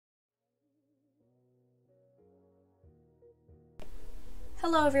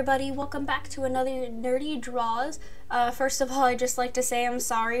Hello everybody, welcome back to another Nerdy Draws. First of all, I'd just like to say I'm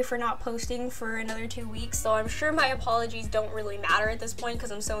sorry for not posting for another 2 weeks, so I'm sure my apologies don't really matter at this point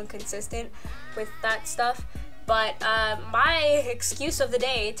because I'm so inconsistent with that stuff. But my excuse of the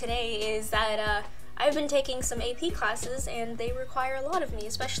day today is that I've been taking some AP classes and they require a lot of me,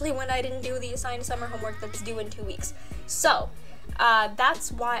 especially when I didn't do the assigned summer homework that's due in 2 weeks. So,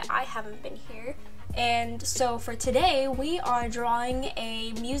 that's why I haven't been here. And so for today, we are drawing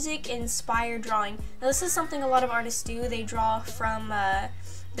a music-inspired drawing. Now this is something a lot of artists do. They draw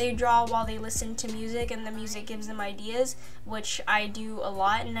while they listen to music and the music gives them ideas, which I do a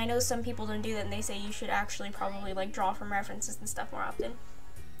lot. And I know some people don't do that and they say you should actually probably like draw from references and stuff more often,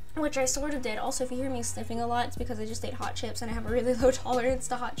 which I sort of did. Also, if you hear me sniffing a lot, it's because I just ate hot chips and I have a really low tolerance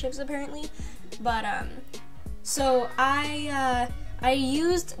to hot chips apparently. But so I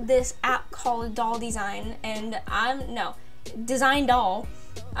used this app called Doll Design, and Design Doll.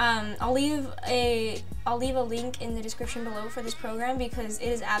 I'll leave a link in the description below for this program because it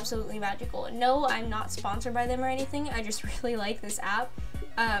is absolutely magical. No, I'm not sponsored by them or anything. I just really like this app.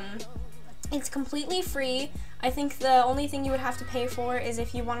 It's completely free. I think the only thing you would have to pay for is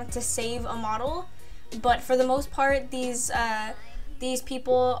if you wanted to save a model, but for the most part, these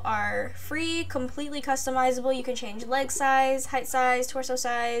people are free, completely customizable. You can change leg size, height size, torso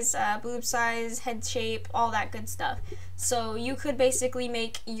size, boob size, head shape, all that good stuff. So you could basically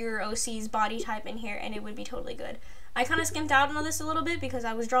make your OC's body type in here and it would be totally good. I kind of skimped out on this a little bit because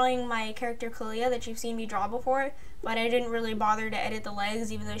I was drawing my character Kalia that you've seen me draw before, but I didn't really bother to edit the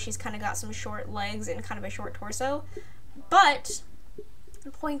legs, even though she's kind of got some short legs and kind of a short torso. But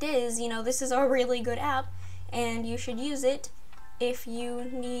the point is, you know, this is a really good app and you should use it if you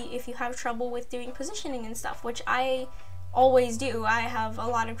have trouble with doing positioning and stuff, which I always do. I have a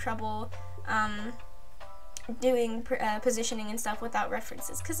lot of trouble doing positioning and stuff without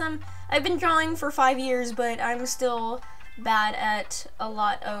references because I've been drawing for 5 years, but I'm still bad at a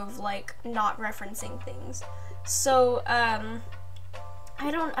lot of like not referencing things. So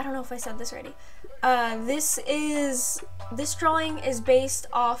I don't know if I said this already. This drawing is based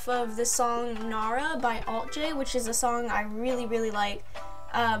off of the song Nara by Alt-J, which is a song I really like.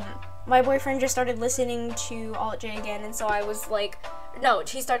 My boyfriend just started listening to Alt-J again, and so I was like, no,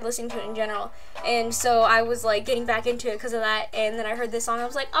 he started listening to it in general, and so I was like getting back into it because of that, and then I heard this song, I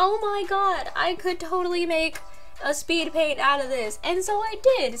was like, oh my god, I could totally make a speed paint out of this, and so I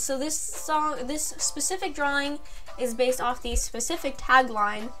did. So this specific drawing is based off the specific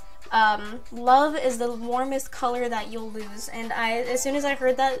tagline, love is the warmest color that you'll lose. And as soon as I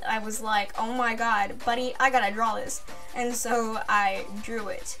heard that, I was like, oh my god, buddy, I gotta draw this. And so I drew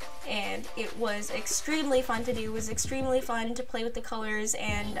it, and it was extremely fun to do. It was extremely fun to play with the colors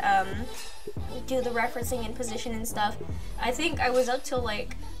and do the referencing and position and stuff. I think I was up till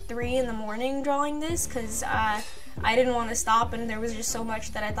like 3 in the morning drawing this because I didn't want to stop, and there was just so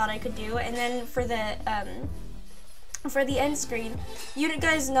much that I thought I could do. And then for the end screen, you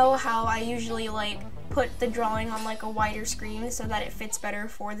guys know how I usually like put the drawing on like a wider screen so that it fits better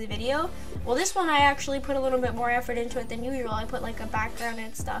for the video. Well, this one I actually put a little bit more effort into it than usual. I put like a background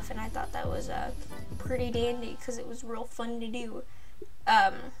and stuff, and I thought that was pretty dandy because it was real fun to do.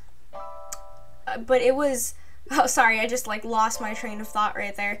 But it was, oh sorry, I just like lost my train of thought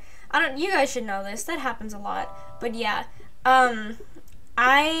right there. You guys should know this, that happens a lot. But yeah,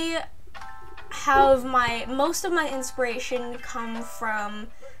 I have most of my inspiration come from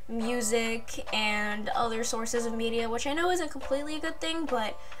music and other sources of media, which I know isn't completely a good thing,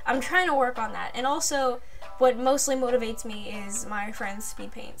 but I'm trying to work on that. And also, what mostly motivates me is my friend's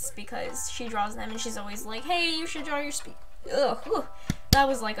speed paints, because she draws them and she's always like, hey, you should draw your speed. Ugh, whew. That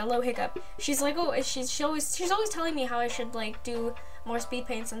was like a low hiccup. She's like, oh, she's always telling me how I should like do more speed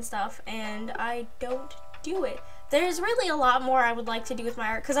paints and stuff, and I don't do it. There's really a lot more I would like to do with my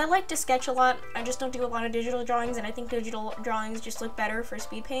art, because I like to sketch a lot. I just don't do a lot of digital drawings, and I think digital drawings just look better for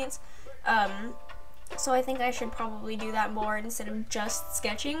speed paints. So I think I should probably do that more instead of just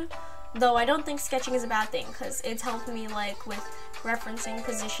sketching. Though I don't think sketching is a bad thing, because it's helped me like with referencing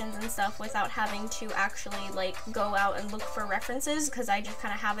positions and stuff without having to actually like go out and look for references, because I just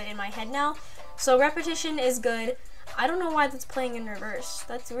kind of have it in my head now. So repetition is good. I don't know why that's playing in reverse.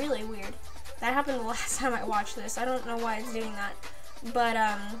 That's really weird. That happened the last time I watched this. I don't know why it's doing that. But,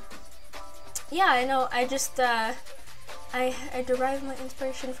 yeah, I know. I just, I derive my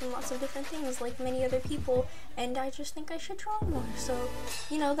inspiration from lots of different things, like many other people, and I just think I should draw more. So,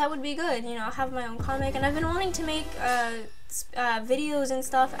 you know, that would be good. You know, have my own comic, and I've been wanting to make, videos and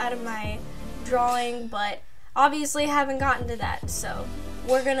stuff out of my drawing, but obviously haven't gotten to that, so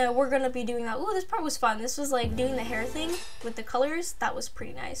we're gonna be doing that. Ooh, this part was fun. This was like doing the hair thing with the colors. That was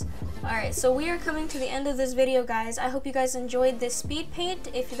pretty nice. Alright, so we are coming to the end of this video, guys. I hope you guys enjoyed this speed paint.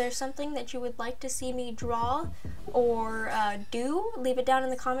 If there's something that you would like to see me draw or do, leave it down in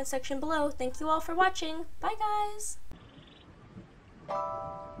the comment section below. Thank you all for watching. Bye, guys!